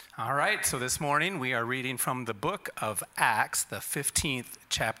All right, so this morning we are reading from the book of Acts, the 15th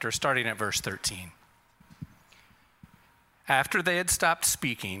chapter, starting at verse 13. After they had stopped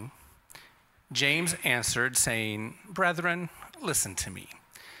speaking, James answered, saying, "Brethren, listen to me.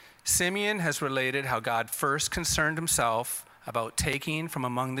 Simeon has related how God first concerned himself about taking from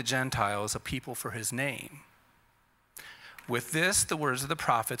among the Gentiles a people for his name. With this, the words of the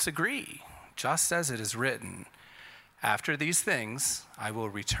prophets agree, just as it is written, after these things, I will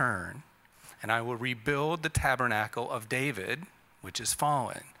return, and I will rebuild the tabernacle of David, which is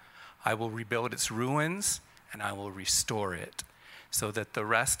fallen. I will rebuild its ruins, and I will restore it, so that the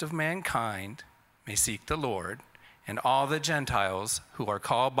rest of mankind may seek the Lord, and all the Gentiles who are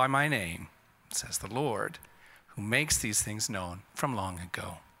called by my name, says the Lord, who makes these things known from long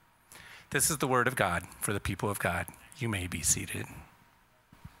ago." This is the word of God for the people of God. You may be seated.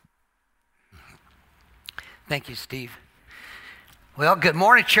 Thank you, Steve. Well, good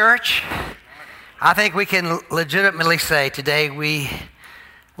morning, church. I think we can legitimately say today we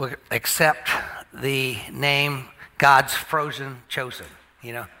will accept the name God's frozen chosen.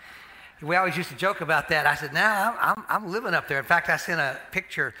 You know, we always used to joke about that. I said, "No, I'm living up there." In fact, I sent a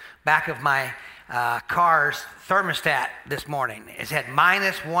picture back of my car's thermostat this morning. It had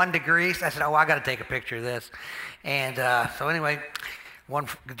 -1 degrees. I said, "Oh, I got to take a picture of this." And so anyway, one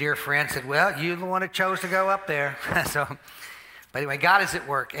dear friend said, "Well, you're the one that chose to go up there." But anyway, God is at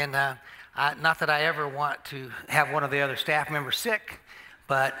work. And not that I ever want to have one of the other staff members sick,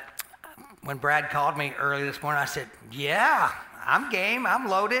 but when Brad called me early this morning, I said, "Yeah, I'm game, I'm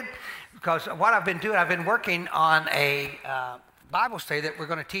loaded." Because what I've been doing, I've been working on a Bible study that we're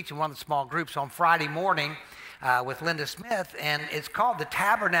going to teach in one of the small groups on Friday morning with Linda Smith, and it's called the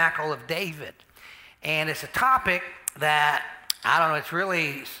Tabernacle of David. And it's a topic that, I don't know, it's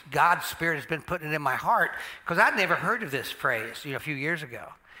really God's Spirit has been putting it in my heart, because I'd never heard of this phrase, a few years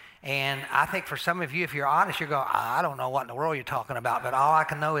ago. And I think for some of you, if you're honest, you're going, "I don't know what in the world you're talking about," but all I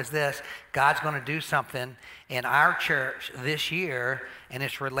can know is this: God's going to do something in our church this year, and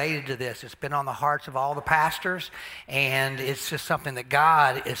it's related to this. It's been on the hearts of all the pastors, and it's just something that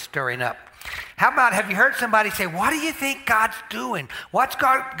God is stirring up. How about, have you heard somebody say, "What do you think God's doing? What's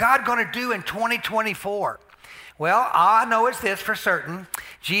God going to do in 2024? Well, all I know is this for certain: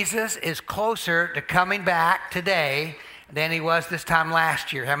 Jesus is closer to coming back today than he was this time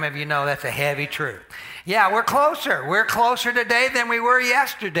last year. How many of you know that's a heavy truth? Yeah, we're closer. We're closer today than we were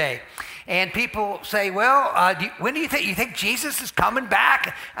yesterday. And people say, "Well, when do you think Jesus is coming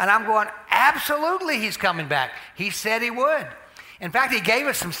back?" And I'm going, absolutely he's coming back. He said he would. In fact, he gave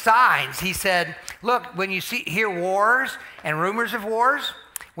us some signs. He said, look, when you hear wars and rumors of wars,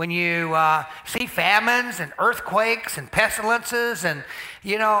 when you see famines and earthquakes and pestilences, and,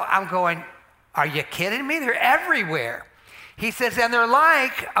 I'm going, are you kidding me? They're everywhere. He says, and they're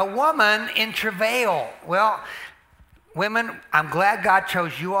like a woman in travail. Well, women, I'm glad God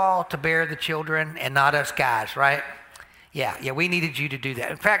chose you all to bear the children and not us guys, right? Yeah, we needed you to do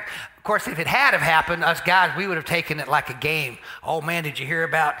that. In fact, of course, if it had have happened, us guys, we would have taken it like a game. "Oh man, did you hear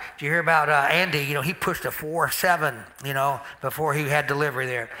about Andy? He pushed a 4.7, before he had delivery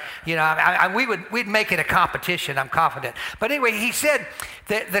there." We'd make it a competition, I'm confident. But anyway, he said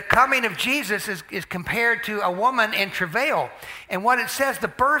that the coming of Jesus is compared to a woman in travail. And what it says, the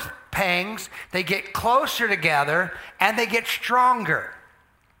birth pangs, they get closer together and they get stronger.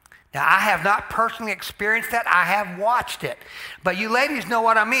 Now, I have not personally experienced that. I have watched it. But you ladies know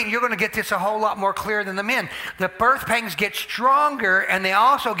what I mean. You're going to get this a whole lot more clear than the men. The birth pangs get stronger, and they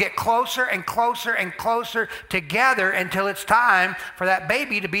also get closer and closer and closer together until it's time for that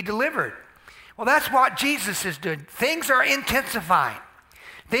baby to be delivered. Well, that's what Jesus is doing. Things are intensifying.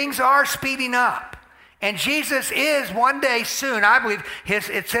 Things are speeding up. And Jesus is one day soon, I believe,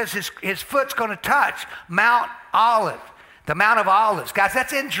 it says his foot's going to touch Mount Olive. The Mount of Olives. Guys,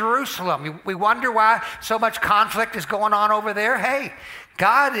 that's in Jerusalem. We wonder why so much conflict is going on over there. Hey,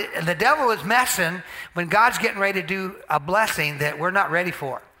 the devil is messing when God's getting ready to do a blessing that we're not ready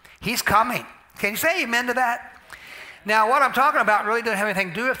for. He's coming. Can you say amen to that? Now, what I'm talking about really doesn't have anything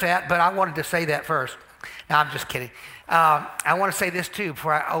to do with that, but I wanted to say that first. No, I'm just kidding. I want to say this too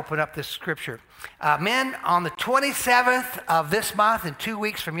before I open up this scripture. Men, on the 27th of this month, in 2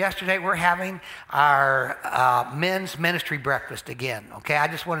 weeks from yesterday, we're having our men's ministry breakfast again. Okay, I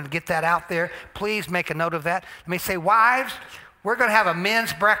just wanted to get that out there. Please make a note of that. Let me say, wives, we're going to have a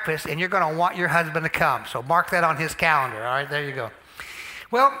men's breakfast, and you're going to want your husband to come. So mark that on his calendar. All right, there you go.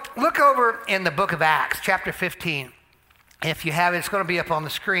 Well, look over in the book of Acts, chapter 15. If you have it, it's going to be up on the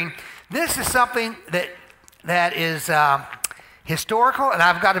screen. This is something that is historical, and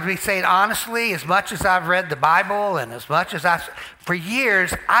I've got to be saying honestly, as much as I've read the Bible and as much as for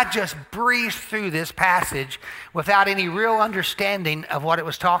years, I just breezed through this passage without any real understanding of what it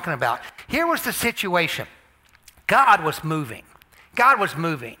was talking about. Here was the situation. God was moving. God was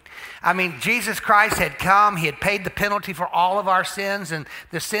moving. I mean, Jesus Christ had come. He had paid the penalty for all of our sins and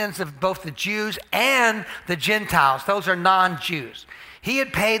the sins of both the Jews and the Gentiles. Those are non-Jews. He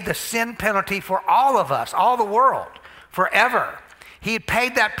had paid the sin penalty for all of us, all the world, forever. He had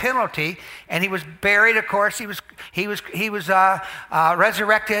paid that penalty, and he was buried. Of course, he was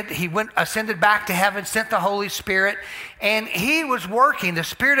resurrected. He ascended back to heaven, sent the Holy Spirit, and he was working. The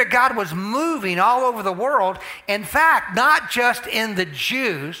Spirit of God was moving all over the world. In fact, not just in the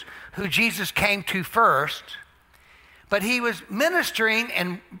Jews who Jesus came to first, but he was ministering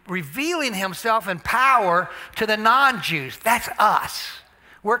and revealing himself in power to the non-Jews. That's us.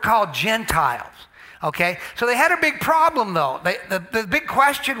 We're called Gentiles. Okay, so they had a big problem though. The big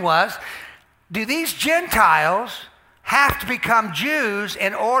question was, do these Gentiles have to become Jews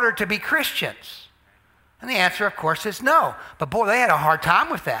in order to be Christians? And the answer, of course, is no. But boy, they had a hard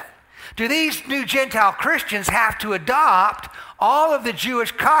time with that. Do these new Gentile Christians have to adopt all of the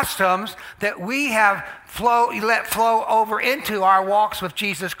Jewish customs that we have let flow over into our walks with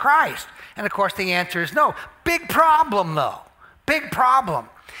Jesus Christ? And of course, the answer is no. Big problem though. Big problem.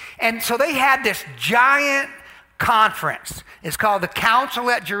 And so they had this giant conference. It's called the Council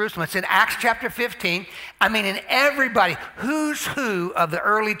at Jerusalem. It's in Acts chapter 15. I mean, and everybody, who's who of the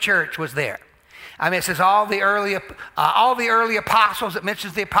early church was there. I mean, it says all the early apostles. It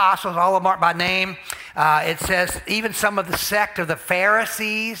mentions the apostles, all of them marked by name. It says even some of the sect of the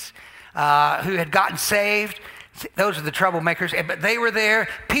Pharisees who had gotten saved. Those are the troublemakers, but they were there.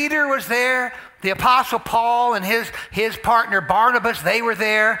 Peter was there. The Apostle Paul and his partner Barnabas, they were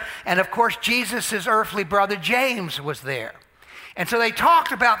there. And of course, Jesus' earthly brother James was there. And so they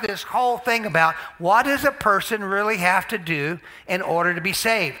talked about this whole thing about what does a person really have to do in order to be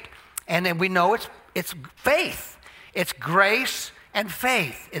saved? And then we know it's faith. It's grace and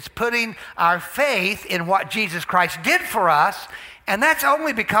faith. It's putting our faith in what Jesus Christ did for us. And that's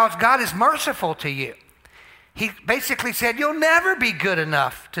only because God is merciful to you. He basically said, you'll never be good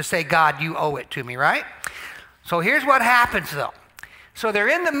enough to say, God, you owe it to me, right? So here's what happens, though. So they're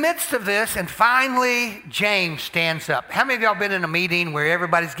in the midst of this, and finally, James stands up. How many of y'all been in a meeting where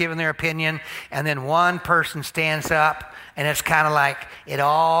everybody's giving their opinion, and then one person stands up, and it's kind of like it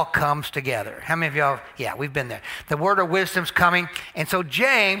all comes together? How many of y'all? Yeah, we've been there. The word of wisdom's coming, and so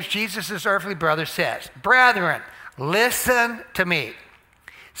James, Jesus' earthly brother, says, brethren, listen to me.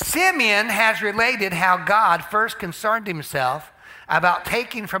 Simeon has related how God first concerned himself about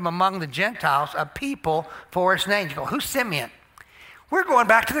taking from among the Gentiles a people for his name. You go, who's Simeon? We're going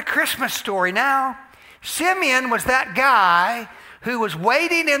back to the Christmas story now. Simeon was that guy who was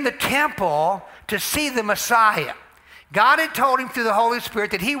waiting in the temple to see the Messiah. God had told him through the Holy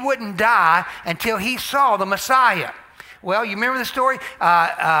Spirit that he wouldn't die until he saw the Messiah. Well, you remember the story?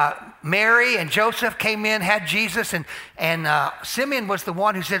 Mary and Joseph came in, had Jesus, and Simeon was the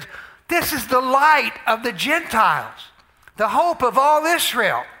one who says, this is the light of the Gentiles, the hope of all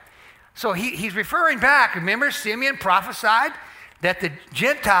Israel. So he's referring back. Remember, Simeon prophesied that the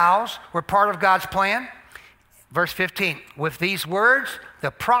Gentiles were part of God's plan. Verse 15, with these words,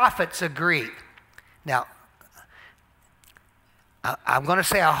 the prophets agreed. Now, I'm going to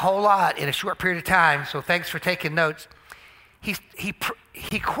say a whole lot in a short period of time, so thanks for taking notes.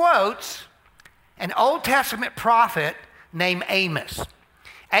 He quotes an Old Testament prophet named Amos.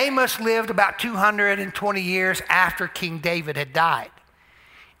 Amos lived about 220 years after King David had died.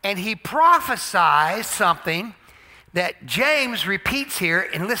 And he prophesies something that James repeats here,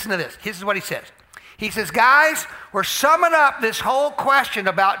 and listen to this. This is what he says. He says, guys, we're summing up this whole question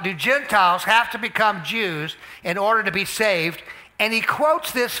about do Gentiles have to become Jews in order to be saved? And he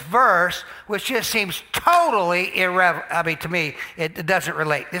quotes this verse, which just seems totally irrelevant. I mean, to me, it doesn't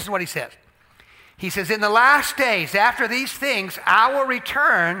relate. This is what he says. He says, in the last days, after these things, I will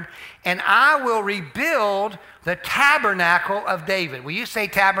return and I will rebuild the tabernacle of David. Will you say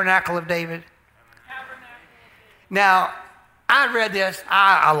tabernacle of David? Tabernacle. Now, I read this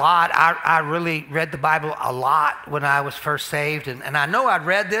a lot. I really read the Bible a lot when I was first saved. And I know I'd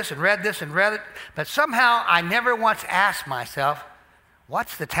read this and read this and read it. But somehow I never once asked myself,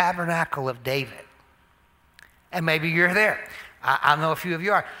 what's the tabernacle of David? And maybe you're there. I know a few of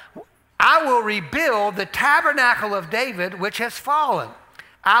you are. I will rebuild the tabernacle of David, which has fallen.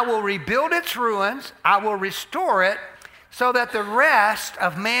 I will rebuild its ruins. I will restore it so that the rest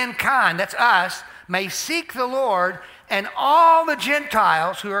of mankind, that's us, may seek the Lord, and all the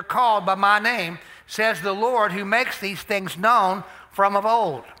Gentiles who are called by my name says the Lord who makes these things known from of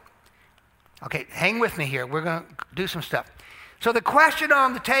old. Okay, hang with me here. We're going to do some stuff. So the question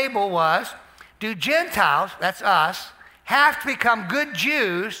on the table was, do Gentiles, that's us, have to become good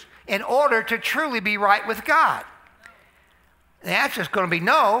Jews in order to truly be right with God? The answer is going to be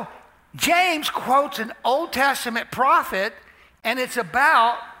no. James quotes an Old Testament prophet, and it's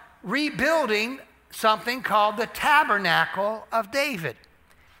about rebuilding something called the Tabernacle of David.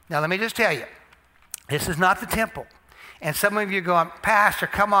 Now, let me just tell you, this is not the temple. And some of you are going, Pastor,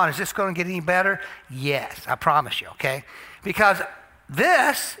 come on, is this going to get any better? Yes, I promise you, okay? Because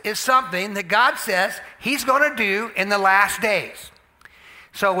this is something that God says he's going to do in the last days.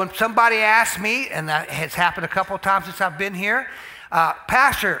 So when somebody asks me, and that has happened a couple of times since I've been here,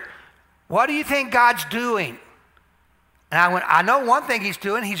 Pastor, what do you think God's doing? And I went, I know one thing he's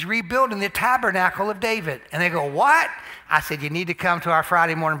doing. He's rebuilding the Tabernacle of David. And they go, what? I said, you need to come to our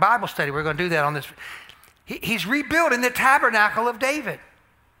Friday morning Bible study. We're going to do that on this. He's rebuilding the Tabernacle of David.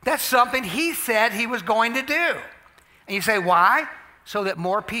 That's something he said he was going to do. And you say, why? So that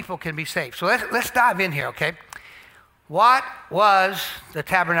more people can be saved. So let's dive in here, okay? What was the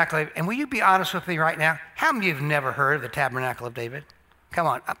Tabernacle of David? And will you be honest with me right now? How many of you have never heard of the Tabernacle of David? Come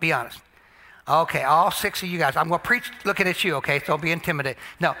on, be honest. Okay, all 6 of you guys. I'm going to preach looking at you, okay? So don't be intimidated.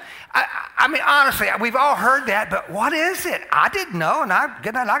 No, I mean, honestly, we've all heard that, but what is it? I didn't know, and I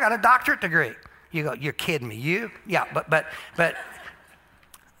got a doctorate degree. You go, you're kidding me. You? Yeah, but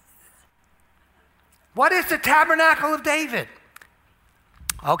what is the Tabernacle of David?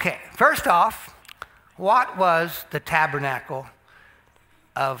 Okay, first off, what was the Tabernacle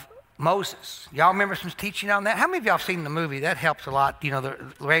of Moses? Y'all remember some teaching on that? How many of y'all have seen the movie? That helps a lot, you know, the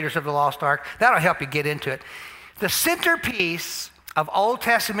Raiders of the Lost Ark. That'll help you get into it. The centerpiece of Old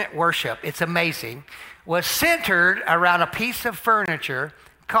Testament worship, it's amazing, was centered around a piece of furniture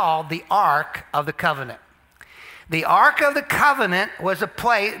called the Ark of the Covenant. The Ark of the Covenant was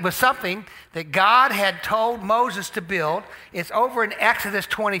something that God had told Moses to build. It's over in Exodus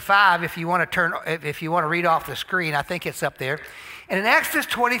 25 if you want to read off the screen. I think it's up there. And in Exodus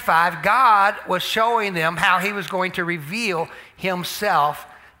 25, God was showing them how he was going to reveal himself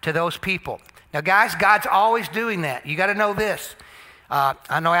to those people. Now, guys, God's always doing that. You got to know this.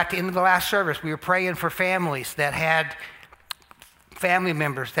 I know at the end of the last service, we were praying for families that had family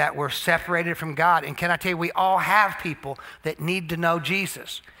members that were separated from God. And can I tell you, we all have people that need to know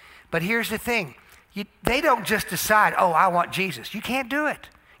Jesus. But here's the thing. They don't just decide, oh, I want Jesus. You can't do it.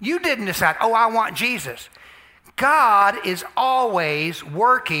 You didn't decide, oh, I want Jesus. God is always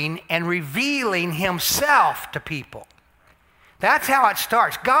working and revealing himself to people. That's how it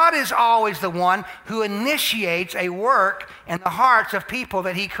starts. God is always the one who initiates a work in the hearts of people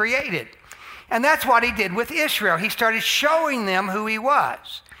that he created. And that's what he did with Israel. He started showing them who he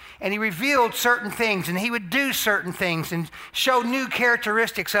was. And he revealed certain things, and he would do certain things and show new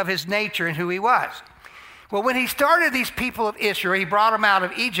characteristics of his nature and who he was. Well, when he started these people of Israel, he brought them out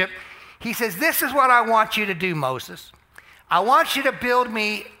of Egypt. He says, this is what I want you to do, Moses. I want you to build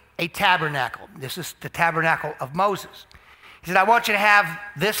me a tabernacle. This is the tabernacle of Moses. He said, I want you to have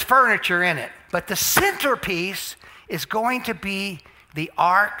this furniture in it. But the centerpiece is going to be the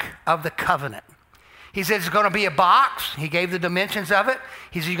Ark of the Covenant. He says it's going to be a box. He gave the dimensions of it.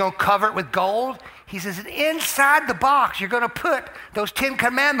 He says you're going to cover it with gold. He says inside the box you're going to put those 10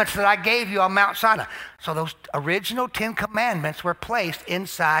 commandments that I gave you on Mount Sinai. So those original 10 commandments were placed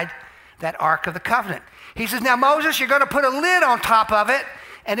inside that Ark of the Covenant. He says, now Moses, you're going to put a lid on top of it,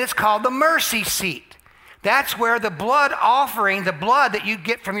 and it's called the mercy seat. That's where the blood offering, the blood that you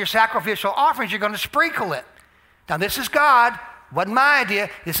get from your sacrificial offerings, you're going to sprinkle it. Now this is God. Wasn't my idea.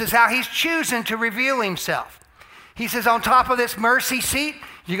 This is how he's choosing to reveal himself. He says on top of this mercy seat,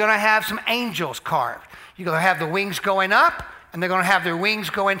 you're going to have some angels carved. You're going to have the wings going up, and they're going to have their wings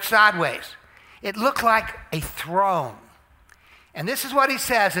going sideways. It looked like a throne. And this is what he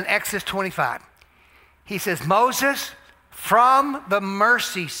says in Exodus 25. He says, Moses, from the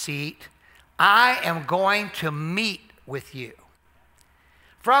mercy seat, I am going to meet with you.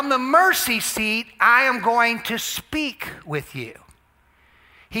 From the mercy seat, I am going to speak with you.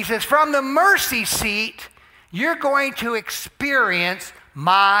 He says, from the mercy seat, you're going to experience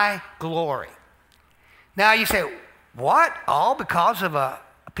my glory. Now you say, what? All because of a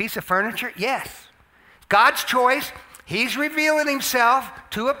piece of furniture? Yes. God's choice. He's revealing himself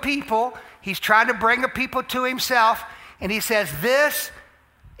to a people. He's trying to bring a people to himself. And he says, this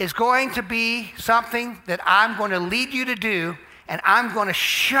is going to be something that I'm going to lead you to do, and I'm going to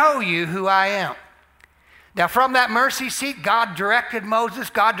show you who I am. Now, from that mercy seat, God directed Moses,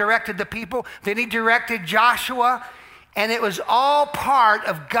 God directed the people, then he directed Joshua, and it was all part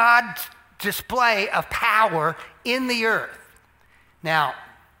of God display of power in the earth. Now,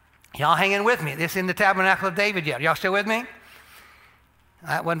 y'all hanging with me? This is in the Tabernacle of David yet? Y'all still with me?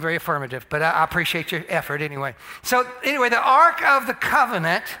 That wasn't very affirmative, but I appreciate your effort anyway. So anyway, the Ark of the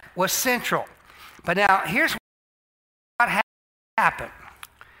Covenant was central. But now, here's what happened.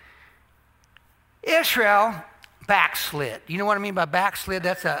 Israel backslid. You know what I mean by backslid?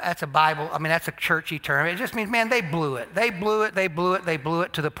 That's a Bible, that's a churchy term. It just means, man, they blew it. They blew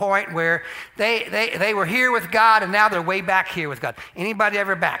it to the point where they were here with God and now they're way back here with God. Anybody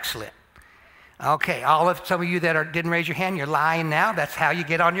ever backslid? Okay, some of you that didn't raise your hand, you're lying now. That's how you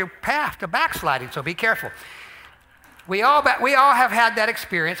get on your path to backsliding, so be careful. We all have had that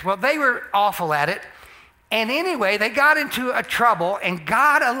experience. Well, they were awful at it. And anyway, they got into a trouble and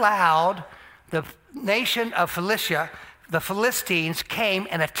God allowed the nation of Philistia, the Philistines, came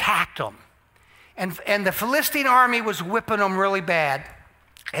and attacked them. And the Philistine army was whipping them really bad.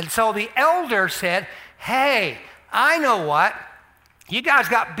 And so the elder said, hey, I know what. You guys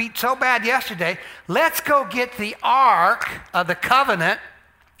got beat so bad yesterday. Let's go get the Ark of the Covenant.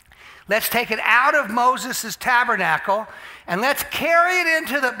 Let's take it out of Moses' tabernacle and let's carry it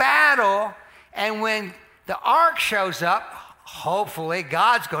into the battle. And when the Ark shows up, hopefully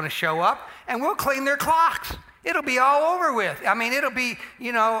God's going to show up and we'll clean their clocks. It'll be all over with. It'll be,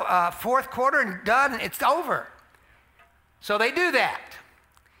 fourth quarter and done and it's over. So they do that.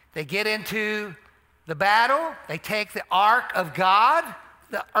 They get into the battle. They take the Ark of God,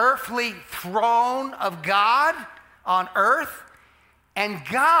 the earthly throne of God on earth, and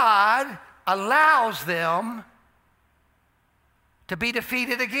God allows them to be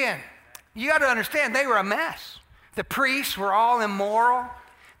defeated again. You got to understand, they were a mess. The priests were all immoral.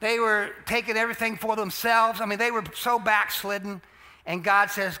 They were taking everything for themselves. They were so backslidden. And God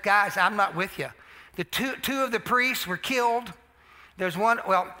says, guys, I'm not with you. The two of the priests were killed. There's one,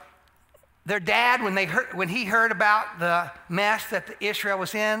 their dad, when he heard about the mess that Israel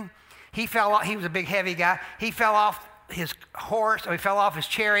was in, he fell off. He was a big, heavy guy. He fell off his horse, or he fell off his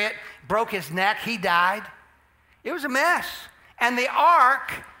chariot, broke his neck. He died. It was a mess. And the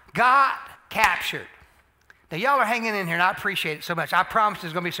ark got captured. Now, y'all are hanging in here, and I appreciate it so much. I promise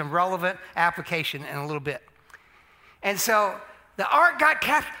there's going to be some relevant application in a little bit. And so the ark got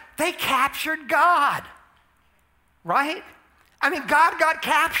captured. They captured God, right? God got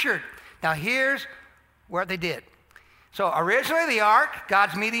captured. Now, here's what they did. So originally, the ark,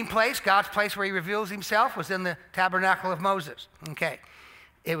 God's meeting place, God's place where he reveals himself, was in the Tabernacle of Moses. Okay.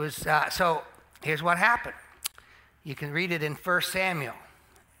 It was, so here's what happened. You can read it in 1 Samuel.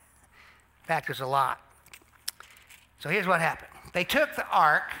 In fact, there's a lot. So here's what happened. They took the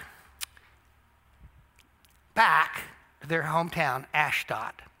ark back to their hometown,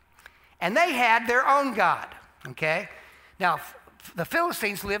 Ashdod. And they had their own god, okay? Now, the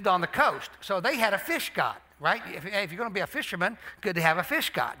Philistines lived on the coast, so they had a fish god, right? If you're going to be a fisherman, good to have a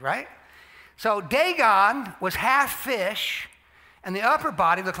fish god, right? So Dagon was half fish, and the upper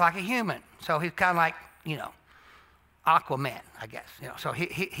body looked like a human. So he's kind of like, Aquaman, I guess. So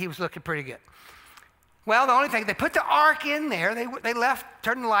he was looking pretty good. Well, the only thing, they put the ark in there. They left,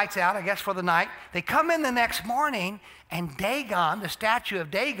 turned the lights out, I guess, for the night. They come in the next morning, and Dagon, the statue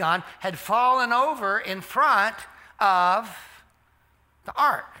of Dagon, had fallen over in front of the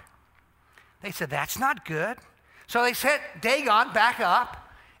ark. They said, that's not good. So they set Dagon back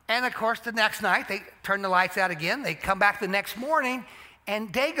up, and of course, the next night, they turned the lights out again. They come back the next morning,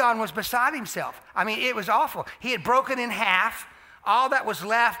 and Dagon was beside himself. It was awful. He had broken in half. All that was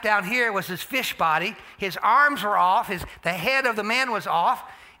left down here was his fish body. His arms were off. The head of the man was off.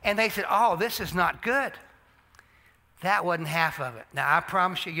 And they said, oh, this is not good. That wasn't half of it. Now, I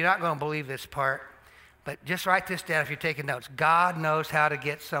promise you, you're not going to believe this part. But just write this down if you're taking notes. God knows how to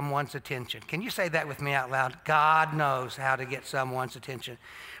get someone's attention. Can you say that with me out loud? God knows how to get someone's attention.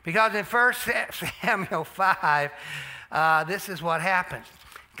 Because in 1 Samuel 5, this is what happens.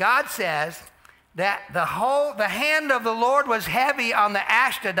 God says that the hand of the Lord was heavy on the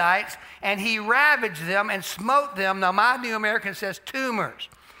Ashdodites, and he ravaged them and smote them. Now, my New American says tumors.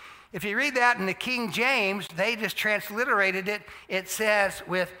 If you read that in the King James, they just transliterated it. It says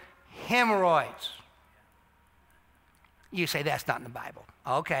with hemorrhoids. You say that's not in the Bible.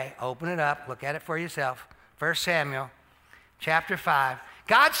 Okay, open it up. Look at it for yourself. 1 Samuel chapter 5.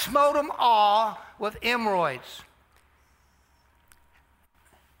 God smote them all with hemorrhoids.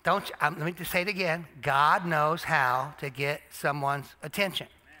 Let me just say it again. God knows how to get someone's attention.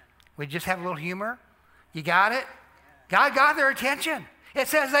 We just have a little humor. You got it? God got their attention. It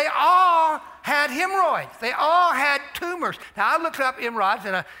says they all had hemorrhoids. They all had tumors. Now, I looked up hemorrhoids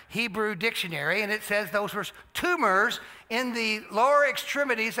in a Hebrew dictionary, and it says those were tumors in the lower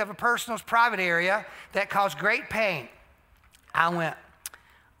extremities of a person's private area that cause great pain. I went,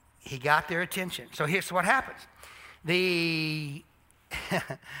 he got their attention. So here's what happens.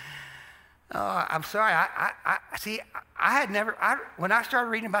 I'm sorry. I had never, when I started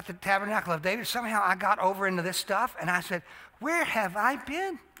reading about the Tabernacle of David, somehow I got over into this stuff, and I said, where have I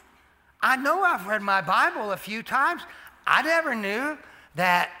been? I know I've read my Bible a few times. I never knew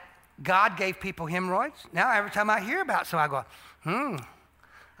that God gave people hemorrhoids. Now, every time I hear about it, so I go, I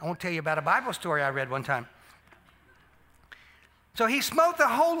won't tell you about a Bible story I read one time. So he smote the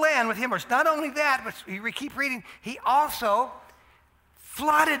whole land with hemorrhoids. Not only that, but we keep reading, he also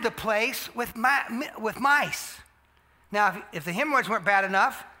flooded the place with mice. Now, if the hemorrhoids weren't bad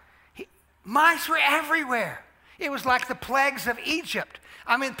enough, mice were everywhere. It was like the plagues of Egypt.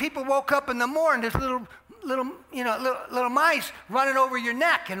 I mean, people woke up in the morning, there's little mice running over your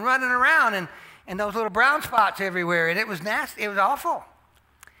neck and running around, and those little brown spots everywhere, and it was nasty. It was awful.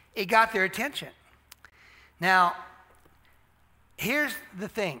 It got their attention. Now, here's the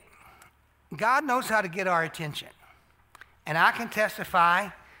thing. God knows how to get our attention. And I can testify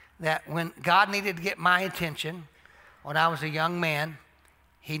that when God needed to get my attention, when I was a young man,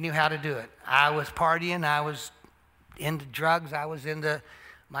 he knew how to do it. I was partying, I was into drugs, I was into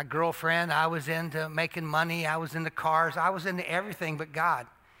my girlfriend, I was into making money, I was into cars, I was into everything but God.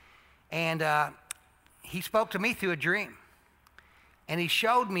 And he spoke to me through a dream. And he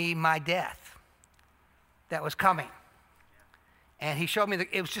showed me my death that was coming. And he showed me that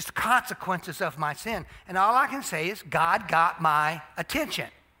it was just the consequences of my sin. And all I can say is God got my attention,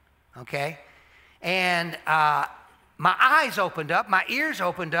 okay? And my eyes opened up, my ears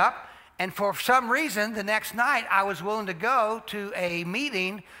opened up, and for some reason, the next night, I was willing to go to a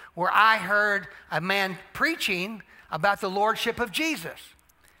meeting where I heard a man preaching about the lordship of Jesus.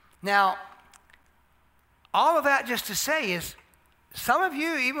 Now, all of that just to say is, some of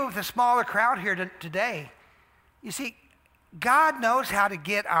you, even with a smaller crowd here today, you see, God knows how to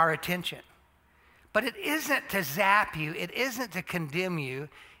get our attention. But it isn't to zap you, it isn't to condemn you,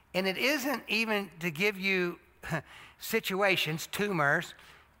 and it isn't even to give you situations, tumors.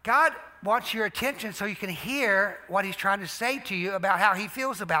 God wants your attention so you can hear what he's trying to say to you about how he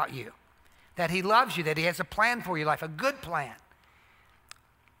feels about you, that he loves you, that he has a plan for your life, a good plan.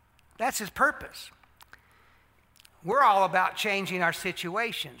 That's his purpose. We're all about changing our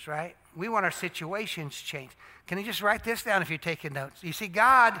situations, right? We want our situations changed. Can you just write this down if you're taking notes? You see,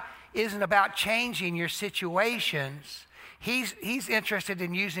 God isn't about changing your situations. He's interested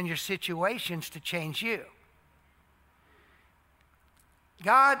in using your situations to change you.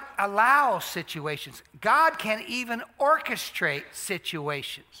 God allows situations. God can even orchestrate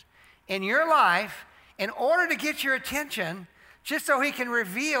situations in your life in order to get your attention, just so he can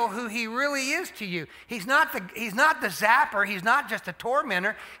reveal who he really is to you. He's not the zapper. He's not just a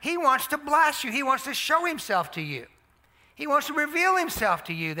tormentor. He wants to bless you. He wants to show himself to you. He wants to reveal himself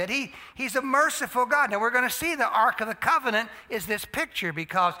to you, that he's a merciful God. Now, we're going to see the Ark of the Covenant is this picture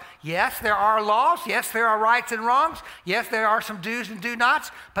because, yes, there are laws. Yes, there are rights and wrongs. Yes, there are some do's and do-nots.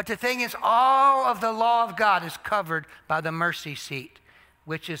 But the thing is, all of the law of God is covered by the mercy seat,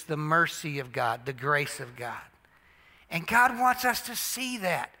 which is the mercy of God, the grace of God. And God wants us to see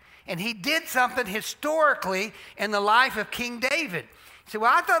that. And he did something historically in the life of King David. You say,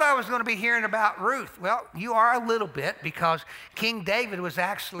 well, I thought I was going to be hearing about Ruth. Well, you are a little bit, because King David was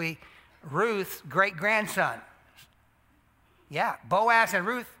actually Ruth's great-grandson. Yeah, Boaz and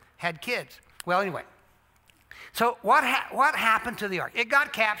Ruth had kids. Well, anyway. So what happened to the ark? It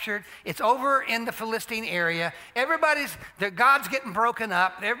got captured. It's over in the Philistine area. God's getting broken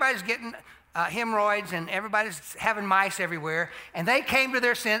up. Everybody's getting hemorrhoids, and everybody's having mice everywhere. And they came to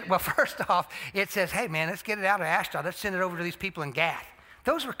their sin. Well, first off, it says, hey, man, let's get it out of Ashdod. Let's send it over to these people in Gath.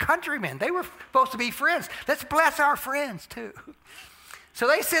 Those were countrymen. They were supposed to be friends. Let's bless our friends, too. So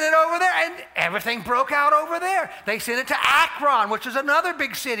they sent it over there, and everything broke out over there. They sent it to Akron, which is another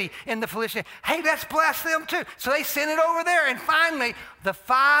big city in the Philistine. Hey, let's bless them, too. So they sent it over there, and finally, the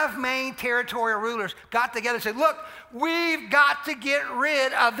 5 main territorial rulers got together and said, look, we've got to get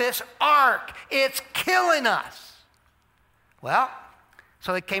rid of this ark. It's killing us. Well,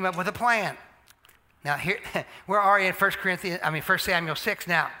 so they came up with a plan. Now, here, we're already in 1 Samuel 6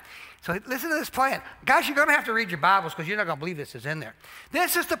 now. So listen to this plan. Guys, you're going to have to read your Bibles because you're not going to believe this is in there.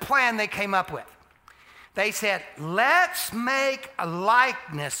 This is the plan they came up with. They said, let's make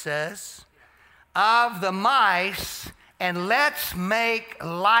likenesses of the mice, and let's make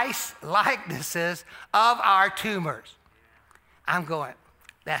likenesses of our tumors. I'm going,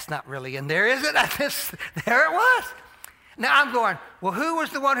 That's not really in there, is it? There it was. Now I'm going, well, who was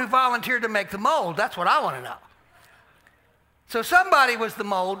the one who volunteered to make the mold? That's what I want to know. So somebody was the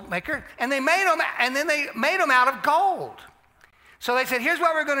mold maker, and they made them, and then they made them out of gold. So they said, here's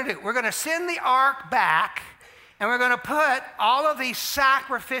what we're going to do. We're going to send the ark back, and we're going to put all of these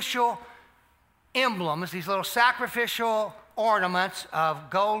sacrificial emblems, these little sacrificial ornaments of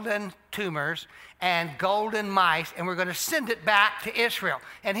golden tumors and golden mice, and we're going to send it back to Israel.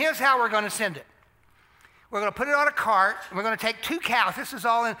 And here's how we're going to send it. We're going to put it on a cart, and we're going to take 2 cows. This is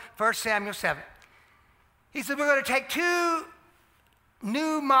all in 1 Samuel 7. He said, we're going to take 2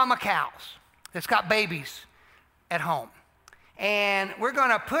 new mama cows that's got babies at home. And we're going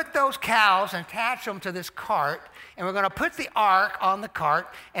to put those cows and attach them to this cart, and we're going to put the ark on the cart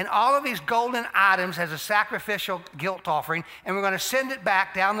and all of these golden items as a sacrificial guilt offering, and we're going to send it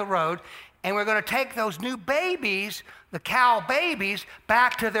back down the road, and we're going to take those new babies, the cow babies,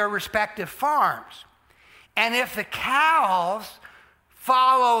 back to their respective farms. And if the cows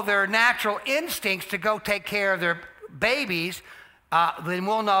follow their natural instincts to go take care of their babies, then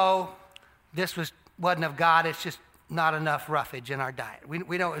we'll know this wasn't of God. It's just not enough roughage in our diet.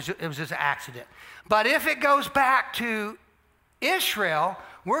 We know it was just an accident. But if it goes back to Israel,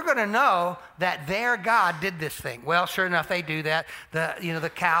 we're going to know that their God did this thing. Well, sure enough, they do that.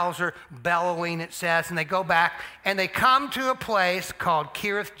 The cows are bellowing, it says, and they go back, and they come to a place called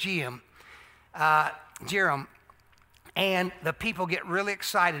Kiriath Jearim, and the people get really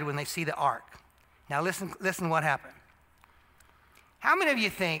excited when they see the ark. Now listen what happened. How many of you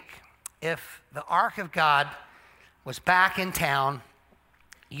think if the ark of God was back in town,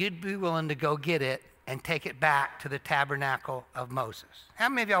 you'd be willing to go get it and take it back to the Tabernacle of Moses? How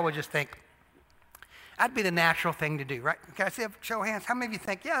many of y'all would just think, that'd be the natural thing to do, right? Can I see a show of hands? How many of you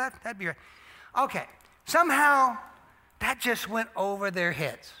think, yeah, that'd be right? Okay, somehow that just went over their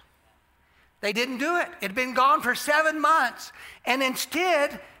heads. They didn't do it. It had been gone for 7 months, and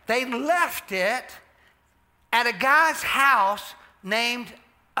instead they left it at a guy's house named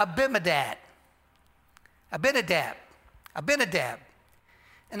Abinadab. And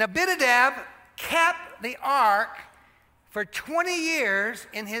Abinadab kept the ark for 20 years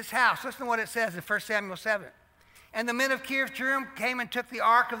in his house. Listen to what it says in 1 Samuel 7. And the men of Kiriath Jearim came and took the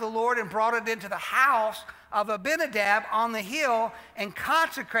ark of the Lord and brought it into the house of Abinadab on the hill and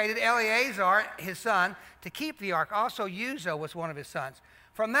consecrated Eleazar, his son, to keep the ark. Also Uzzah was one of his sons.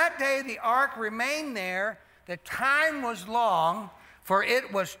 From that day the ark remained there. The time was long, for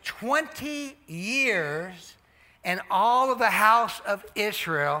it was 20 years, and all of the house of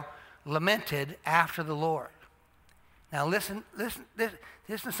Israel lamented after the Lord. Now listen to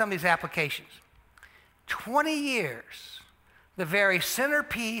some of these applications. 20 years, the very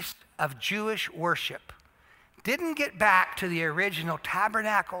centerpiece of Jewish worship, didn't get back to the original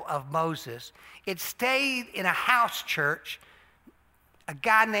Tabernacle of Moses. It stayed in a house church, a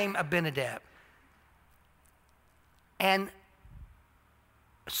guy named Abinadab. And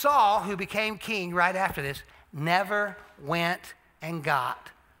Saul, who became king right after this, never went and got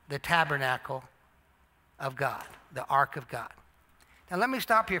the tabernacle of God, the ark of God. Now let me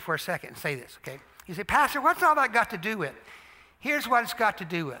stop here for a second and say this, okay? You say, Pastor, what's all that got to do with? Here's what it's got to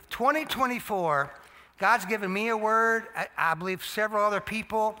do with. 2024, God's given me a word. I believe several other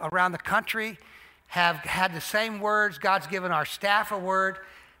people around the country have had the same words. God's given our staff a word.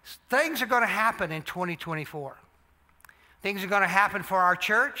 Things are going to happen in 2024. Things are going to happen for our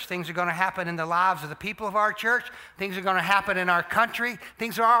church. Things are going to happen in the lives of the people of our church. Things are going to happen in our country.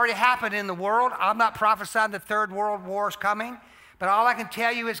 Things are already happening in the world. I'm not prophesying the third world war is coming. But all I can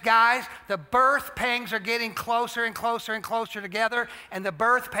tell you is, guys, the birth pangs are getting closer and closer and closer together. And the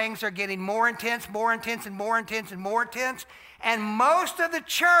birth pangs are getting more intense, more intense, and more intense, and more intense. And most of the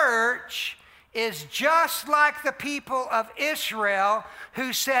church is just like the people of Israel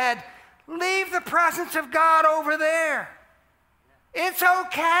who said, leave the presence of God over there. It's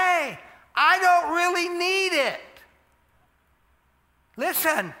okay. I don't really need it.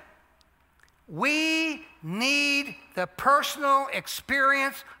 Listen, we need the personal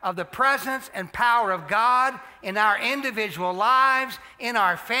experience of the presence and power of God in our individual lives, in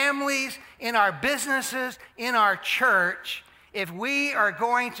our families, in our businesses, in our church, if we are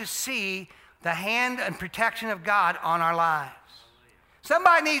going to see the hand and protection of God on our lives.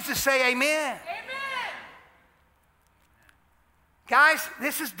 Somebody needs to say amen. Amen. Guys,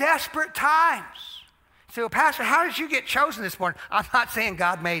 this is desperate times. So, Pastor, how did you get chosen this morning? I'm not saying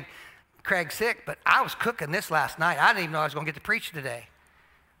God made Craig sick, but I was cooking this last night. I didn't even know I was going to get to preach today.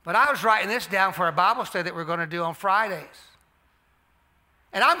 But I was writing this down for a Bible study that we're going to do on Fridays.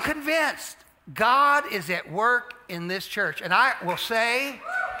 And I'm convinced God is at work in this church. And I will say,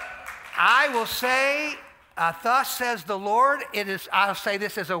 I will say, thus says the Lord. I'll say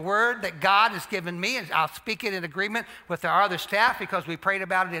this as a word that God has given me, and I'll speak it in agreement with our other staff because we prayed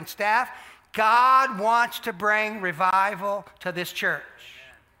about it in staff. God wants to bring revival to this church.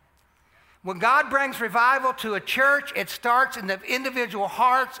 When God brings revival to a church, it starts in the individual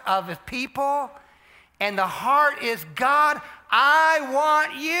hearts of His people. And the heart is, God, I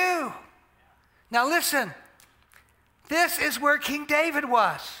want you. Now listen, this is where King David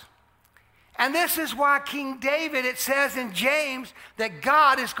was. And this is why King David, it says in James, that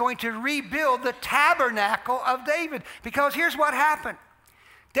God is going to rebuild the tabernacle of David. Because here's what happened.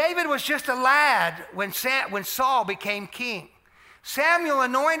 David was just a lad when Saul became king. Samuel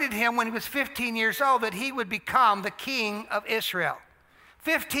anointed him when he was 15 years old that he would become the king of Israel.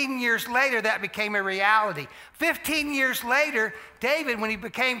 15 years later, that became a reality. 15 years later, David, when he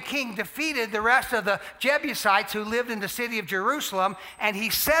became king, defeated the rest of the Jebusites who lived in the city of Jerusalem, and he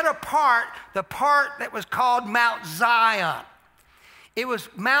set apart the part that was called Mount Zion. It was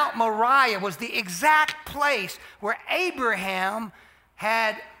Mount Moriah, was the exact place where Abraham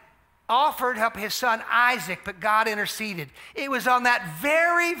had offered up his son Isaac, but God interceded. It was on that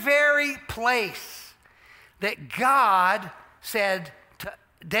very, very place that God said to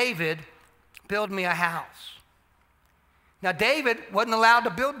David, build me a house. Now, David wasn't allowed to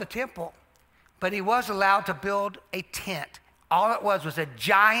build the temple, but he was allowed to build a tent. All it was a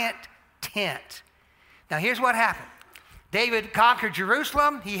giant tent. Now, here's what happened. David conquered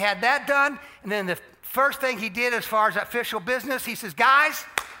Jerusalem. He had that done. And then the first thing he did as far as official business, he says, guys,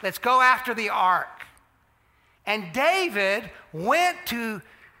 let's go after the ark. And David went to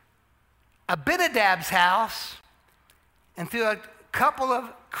Abinadab's house and through a couple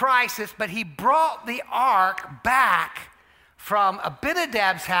of crises, but he brought the ark back from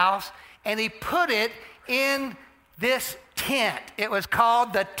Abinadab's house and he put it in this tent. It was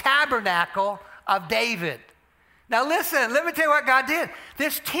called the Tabernacle of David. Now listen, let me tell you what God did.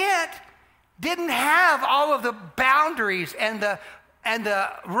 This tent didn't have all of the boundaries and the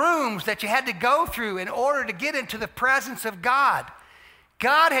rooms that you had to go through in order to get into the presence of God.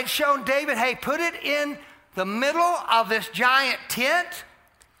 God had shown David, hey, put it in the middle of this giant tent.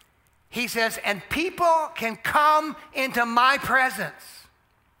 He says, and people can come into my presence.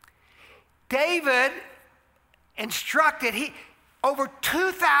 David instructed, over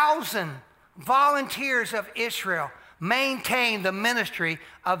 2,000 volunteers of Israel maintained the ministry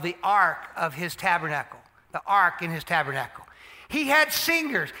of the ark of his tabernacle, the ark in his tabernacle. He had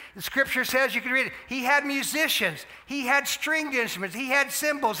singers. The scripture says, you can read it, he had musicians, he had stringed instruments, he had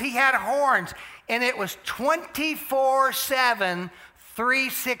cymbals, he had horns, and it was 24/7,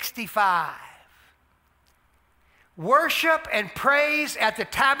 365. Worship and praise at the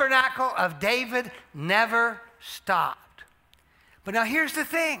tabernacle of David never stopped. But now here's the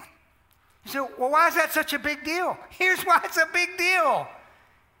thing. You say, well, why is that such a big deal? Here's why it's a big deal.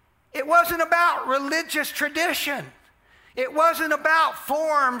 It wasn't about religious tradition. It wasn't about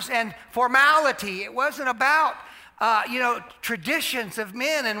forms and formality. It wasn't about, traditions of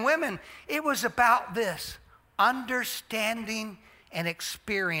men and women. It was about this, understanding and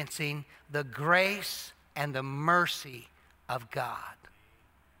experiencing the grace and the mercy of God.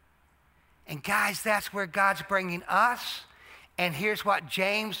 And guys, that's where God's bringing us. And here's what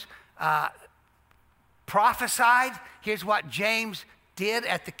James prophesied. Here's what James did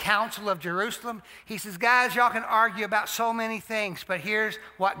at the Council of Jerusalem. He says, guys, y'all can argue about so many things, but here's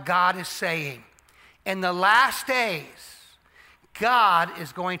what God is saying. In the last days, God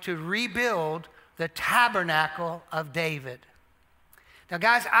is going to rebuild the tabernacle of David. Now,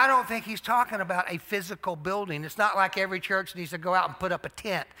 guys, I don't think he's talking about a physical building. It's not like every church needs to go out and put up a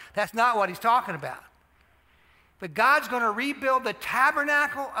tent. That's not what he's talking about. But God's going to rebuild the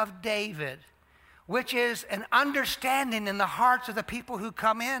tabernacle of David, which is an understanding in the hearts of the people who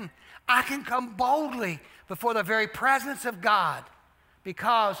come in. I can come boldly before the very presence of God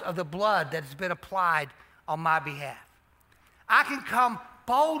because of the blood that has been applied on my behalf. I can come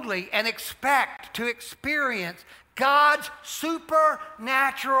boldly and expect to experience God's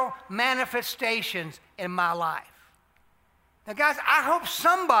supernatural manifestations in my life. Now, guys, I hope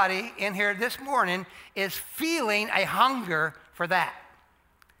somebody in here this morning is feeling a hunger for that.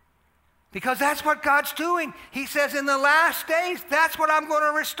 Because that's what God's doing. He says in the last days, that's what I'm going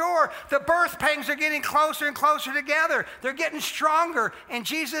to restore. The birth pangs are getting closer and closer together. They're getting stronger. And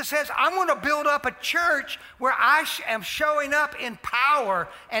Jesus says, I'm going to build up a church where I am showing up in power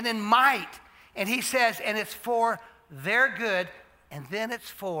and in might. And he says, and it's for their good, and then it's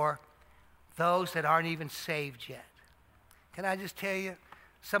for those that aren't even saved yet. Can I just tell you,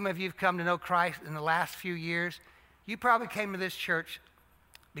 some of you have come to know Christ in the last few years. You probably came to this church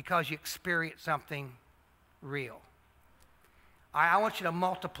because you experience something real. All right, I want you to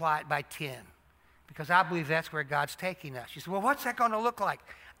multiply it by 10 because I believe that's where God's taking us. You say, well, what's that going to look like?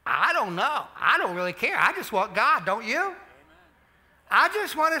 I don't know. I don't really care. I just want God, don't you? Amen. I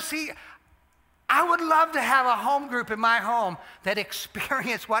just want to see. I would love to have a home group in my home that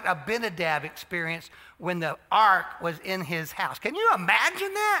experienced what Abinadab experienced when the ark was in his house. Can you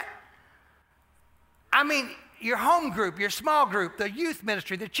imagine that? I mean, your home group, your small group, the youth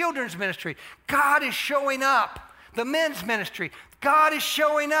ministry, the children's ministry, God is showing up. The men's ministry, God is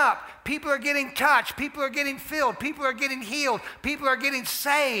showing up. People are getting touched. People are getting filled. People are getting healed. People are getting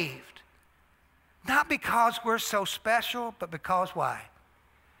saved. Not because we're so special, but because why?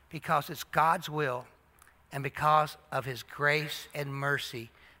 Because it's God's will and because of his grace and mercy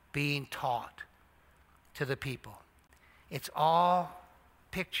being taught to the people. It's all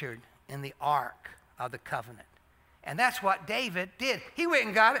pictured in the Ark of the Covenant. And that's what David did. He went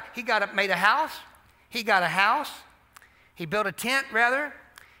and got it. He made a house. He got a house. He built a tent, rather.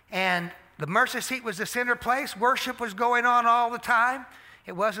 And the mercy seat was the center place. Worship was going on all the time.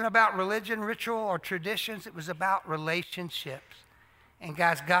 It wasn't about religion, ritual, or traditions. It was about relationships. And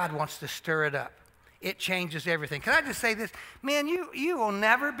guys, God wants to stir it up. It changes everything. Can I just say this? Man, you will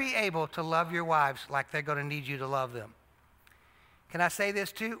never be able to love your wives like they're going to need you to love them. Can I say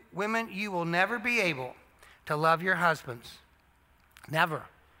this too? Women, you will never be able to love your husbands, never,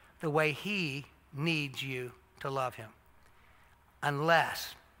 the way he needs you to love him,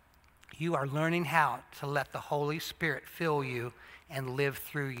 unless you are learning how to let the Holy Spirit fill you and live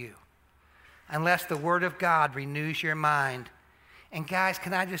through you, unless the Word of God renews your mind. And guys,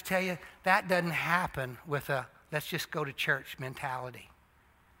 can I just tell you, that doesn't happen with a let's just go to church mentality.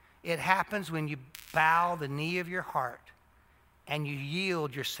 It happens when you bow the knee of your heart and you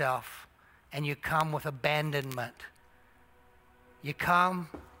yield yourself and you come with abandonment. You come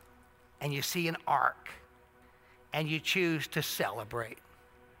and you see an ark and you choose to celebrate.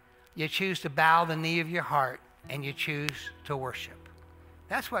 You choose to bow the knee of your heart and you choose to worship.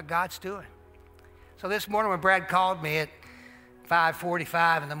 That's what God's doing. So this morning when Brad called me at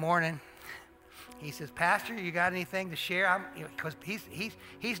 5:45 in the morning, he says, Pastor, you got anything to share? Because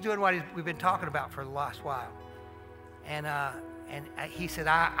he's doing what we've been talking about for the last while. And he said,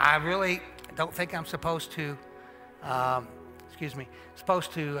 I really don't think I'm supposed to,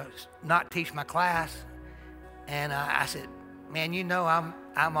 not teach my class. And I said, man, you know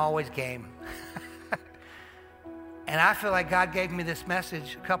I'm always game. And I feel like God gave me this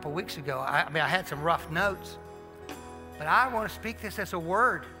message a couple weeks ago. I had some rough notes. But I want to speak this as a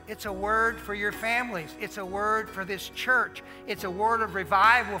word. It's a word for your families. It's a word for this church. It's a word of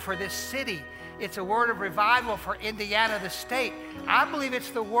revival for this city. It's a word of revival for Indiana, the state. I believe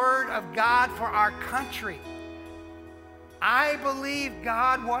it's the word of God for our country. I believe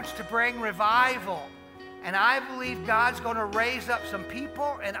God wants to bring revival. And I believe God's going to raise up some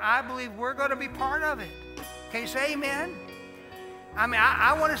people, and I believe we're going to be part of it. Can you say amen?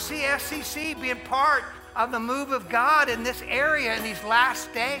 I want to see SCC being part of the move of God in this area in these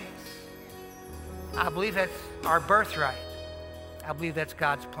last days. I believe that's our birthright. I believe that's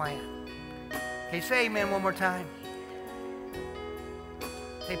God's plan. Can you say amen one more time?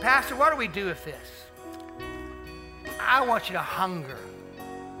 Say, Pastor, what do we do with this? I want you to hunger.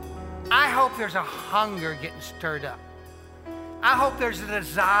 I hope there's a hunger getting stirred up. I hope there's a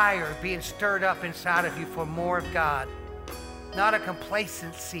desire being stirred up inside of you for more of God, not a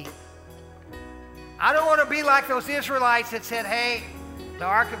complacency. I don't want to be like those Israelites that said, hey, the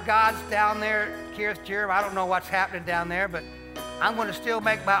Ark of God's down there, Kiriath Jearim. I don't know what's happening down there, but I'm going to still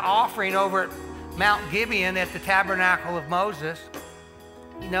make my offering over at Mount Gibeon at the Tabernacle of Moses.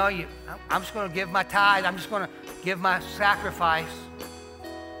 I'm just going to give my tithe. I'm just going to give my sacrifice.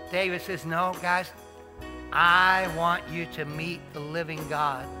 David says, no, guys, I want you to meet the living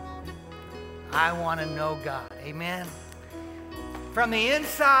God. I want to know God. Amen? From the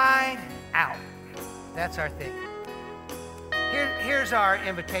inside out. That's our thing. Here's our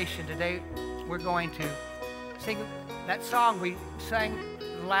invitation today. We're going to sing that song we sang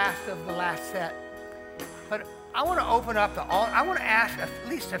last of the last set. But I want to open up the altar. I want to ask at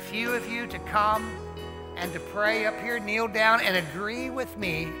least a few of you to come and to pray up here, kneel down and agree with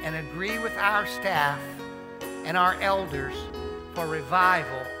me and agree with our staff and our elders for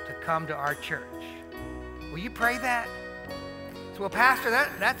revival to come to our church. Will you pray that? So, well, Pastor,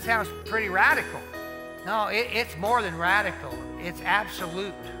 that sounds pretty radical. No, it's more than radical. It's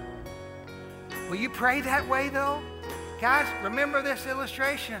absolute. Will you pray that way, though? Guys, remember this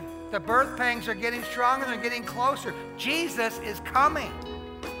illustration. The birth pangs are getting stronger. They're getting closer. Jesus is coming.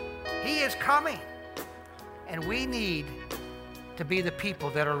 He is coming. And we need to be the people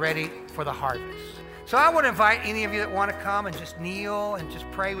that are ready for the harvest. So I would invite any of you that want to come and just kneel and just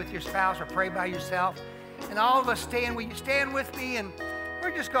pray with your spouse or pray by yourself. And all of us stand. Will you stand with me? And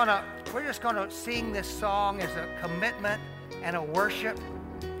we're just gonna sing this song as a commitment and a worship,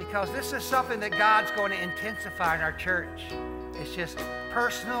 because this is something that God's going to intensify in our church. It's just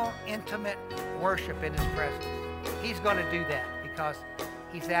personal, intimate worship in His presence. He's going to do that because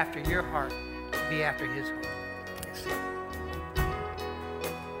He's after your heart to be after His heart. Yes.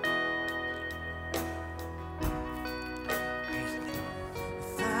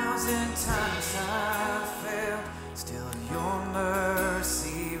 1,000 times I failed, still your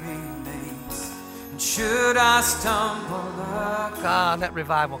mercy remains. And should I stumble again, God, let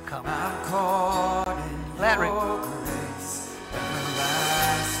revival come. I'm caught in your grace.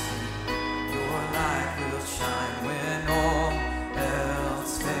 Everlasting, your light will shine when all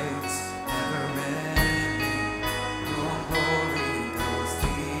else fades. Never ending, your glory goes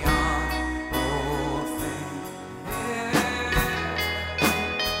beyond all things.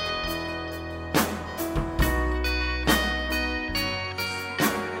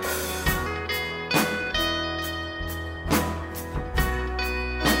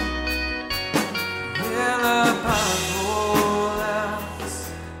 Well, above all else,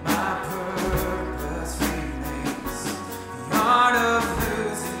 my purpose remains. The art of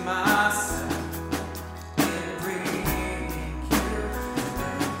losing myself in bringing you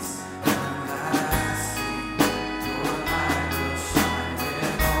grace. Everlasting, your light will shine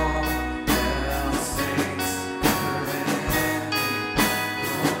when all else fades. Never ending,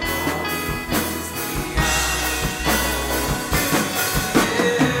 your glory goes beyond all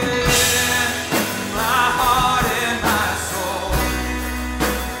things. My heart and my soul,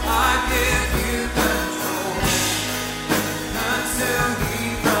 I give you control. Consume me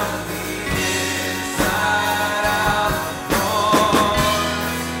from the inside out, Lord.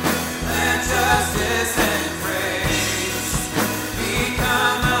 Let justice and praise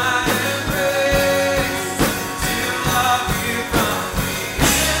become my embrace. To love you from the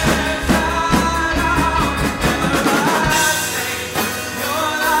inside out, everlasting.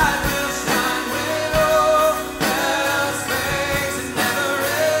 Your light will shine when all else fades, and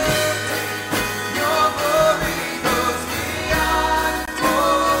never ending. Your glory goes beyond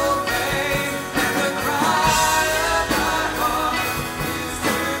all fame, and the cry of my heart is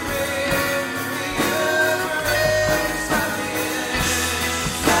to bring the embrace from the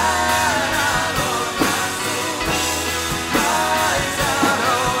inside out. Lord, my soul cries out,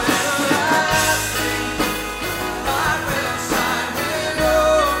 oh, everlasting. Light will shine when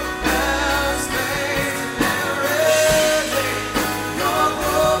all else fades, and never ending. Your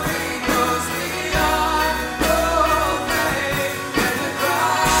glory goes beyond all fame, and the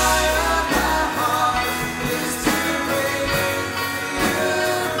cry of my heart is to bring the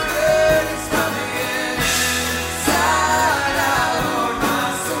embrace from the inside out. Lord, my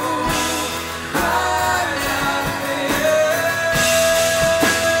soul cries out,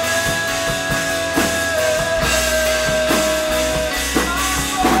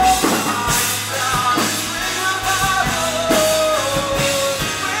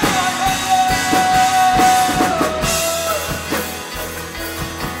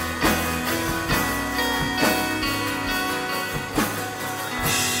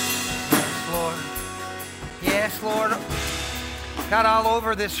 Yes, Lord. Yes, Lord. God, all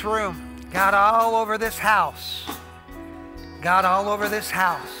over this room. God, all over this house. God, all over this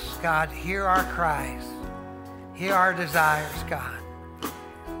house. God, hear our cries. Hear our desires, God.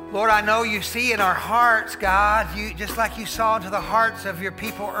 Lord, I know you see in our hearts, God, you just like you saw into the hearts of your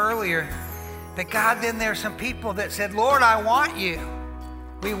people earlier. But God, then there's some people that said, Lord, I want you.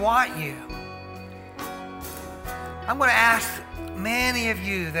 We want you. I'm going to ask many of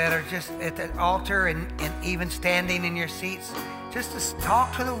you that are just at the altar and even standing in your seats, just to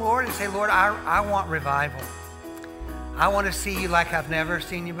talk to the Lord and say, Lord, I want revival. I want to see you like I've never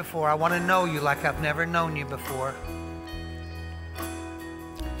seen you before. I want to know you like I've never known you before.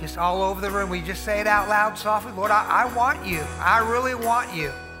 Just all over the room, we just say it out loud softly. Lord, I want you. I really want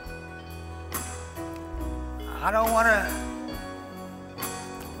you. I don't want to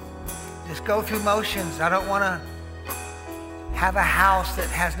just go through motions. I don't want to have a house that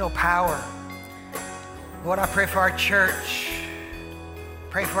has no power. Lord, I pray for our church.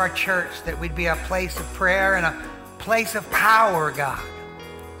 Pray for our church that we'd be a place of prayer and a place of power, God.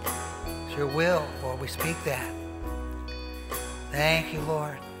 It's your will, Lord. We speak that. Thank you,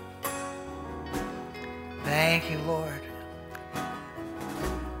 Lord. Thank you, Lord.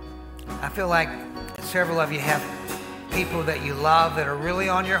 I feel like several of you have people that you love that are really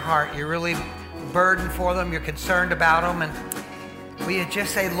on your heart. You're really burdened for them. You're concerned about them. will you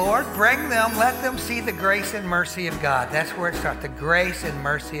just say, Lord, bring them, let them see the grace and mercy of God. That's where it starts, the grace and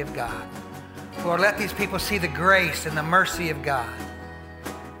mercy of God. Lord, let these people see the grace and the mercy of God.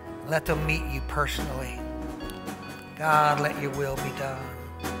 Let them meet you personally. God, let your will be done.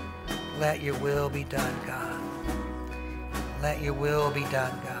 Let your will be done, God. Let your will be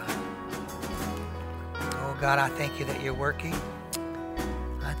done, God. Oh, God, I thank you that you're working.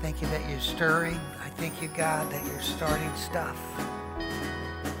 I thank you that you're stirring. I thank you, God, that you're starting stuff.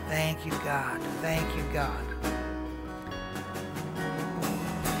 Thank you, God. Thank you, God.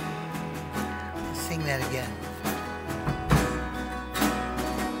 Let's sing that again.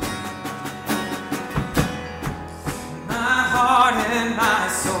 My heart and my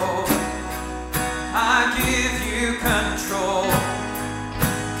soul, I give you control.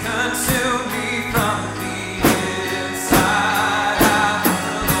 Consume me from the inside out,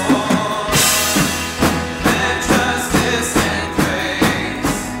 Lord. Let justice and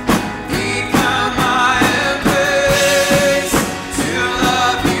grace become my embrace. To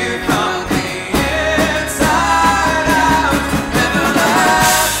love you from the inside out,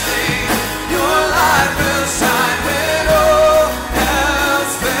 everlasting. Your light will shine when all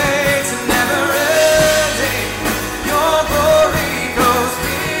else fades, never ending. Your glory goes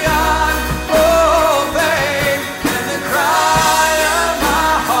beyond all fame, and the cry of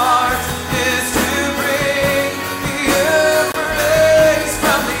my heart is to bring the embrace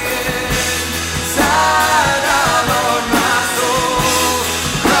from the inside out. Lord, my soul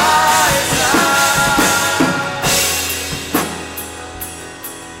cries out.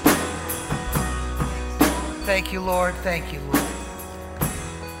 Thank you, Lord. Thank you, Lord.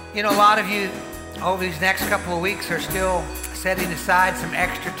 You know, a lot of you over these next couple of weeks are still setting aside some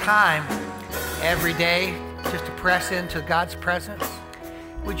extra time every day just to press into God's presence.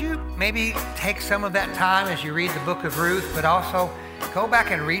 Would you maybe take some of that time as you read the book of Ruth, but also go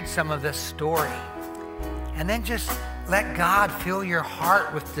back and read some of this story? And then just let God fill your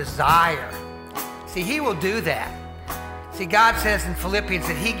heart with desire. See, he will do that. See, God says in Philippians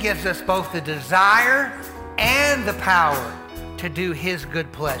that he gives us both the desire and the power to do his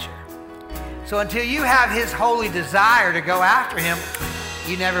good pleasure. So until you have his holy desire to go after him,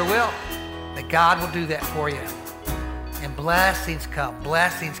 you never will. But God will do that for you. And blessings come,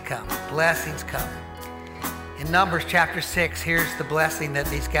 blessings come, blessings come. In Numbers chapter 6, here's the blessing that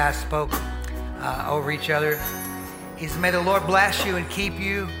these guys spoke over each other. He says, may the Lord bless you and keep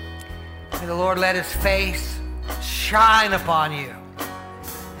you. May the Lord let his face shine upon you.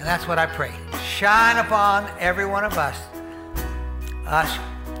 And that's what I pray. Shine upon every one of us,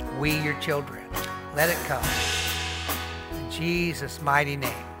 we your children. Let it come. In Jesus' mighty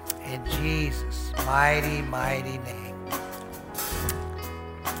name. In Jesus' mighty, mighty name.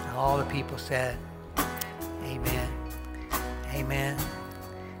 And all the people said, amen. Amen.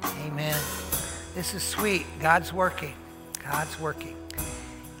 Amen. This is sweet. God's working. God's working.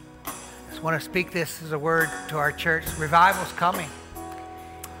 I just want to speak this as a word to our church. Revival's coming.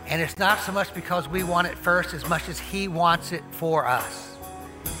 And it's not so much because we want it first as much as he wants it for us.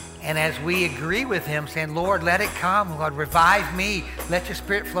 And as we agree with him, saying, Lord, let it come. Lord, revive me. Let your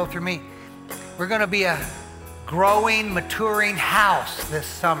spirit flow through me. We're going to be a growing, maturing house this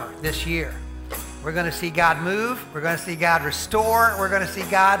summer, this year. We're going to see God move. We're going to see God restore. We're going to see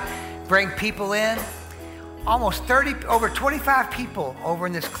God bring people in. Almost 30, over 25 people over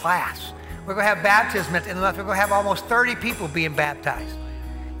in this class. We're going to have baptism at the end of the month. We're going to have almost 30 people being baptized.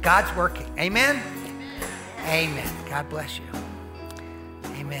 God's working. Amen? Amen. God bless you.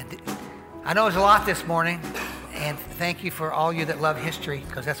 Amen. I know there's a lot this morning, and thank you for all you that love history,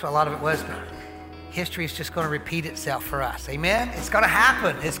 because that's what a lot of it was, but history is just going to repeat itself for us. Amen? It's going to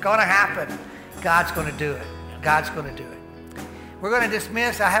happen. It's going to happen. God's going to do it. God's going to do it. We're going to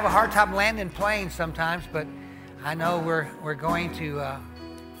dismiss. I have a hard time landing planes sometimes, but I know we're going to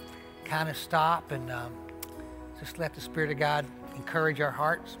kind of stop and just let the Spirit of God encourage our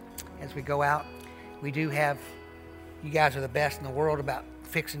hearts as we go out. We do have, you guys are the best in the world about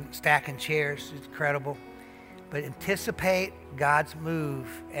stacking chairs. It's incredible. But anticipate God's move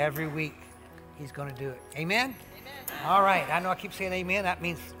every week. He's going to do it. Amen? Amen? All right. I know I keep saying amen. That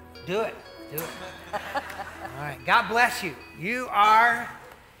means do it. Do it. All right. God bless you. You are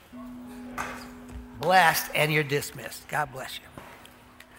blessed and you're dismissed. God bless you.